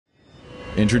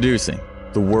Introducing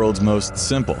the world's most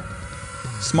simple,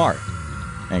 smart,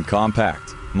 and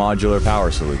compact modular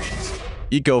power solutions,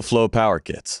 EcoFlow Power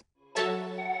Kits.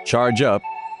 Charge up,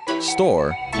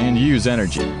 store, and use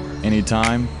energy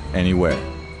anytime, anywhere.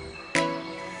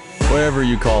 Wherever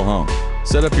you call home,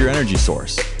 set up your energy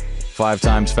source 5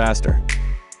 times faster.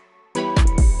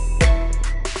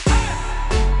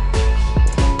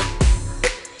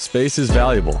 Space is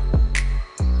valuable.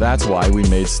 That's why we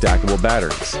made stackable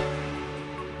batteries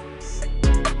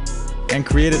and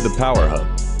created the Power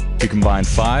Hub to combine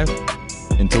 5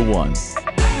 into 1.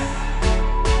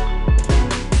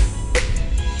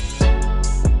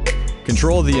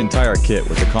 Control the entire kit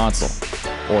with a console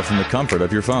or from the comfort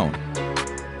of your phone.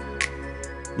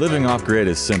 Living off-grid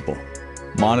is simple.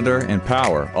 Monitor and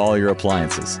power all your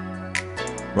appliances.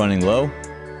 Running low,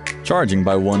 charging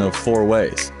by one of 4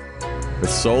 ways. With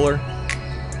solar,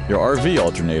 your RV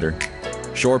alternator,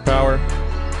 shore power,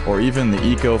 or even the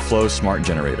EcoFlow Smart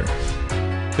Generator.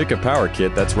 Pick a power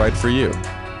kit that's right for you,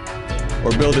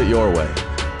 or build it your way.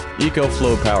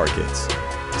 EcoFlow Power Kits.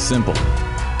 Simple,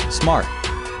 smart,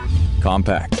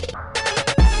 compact.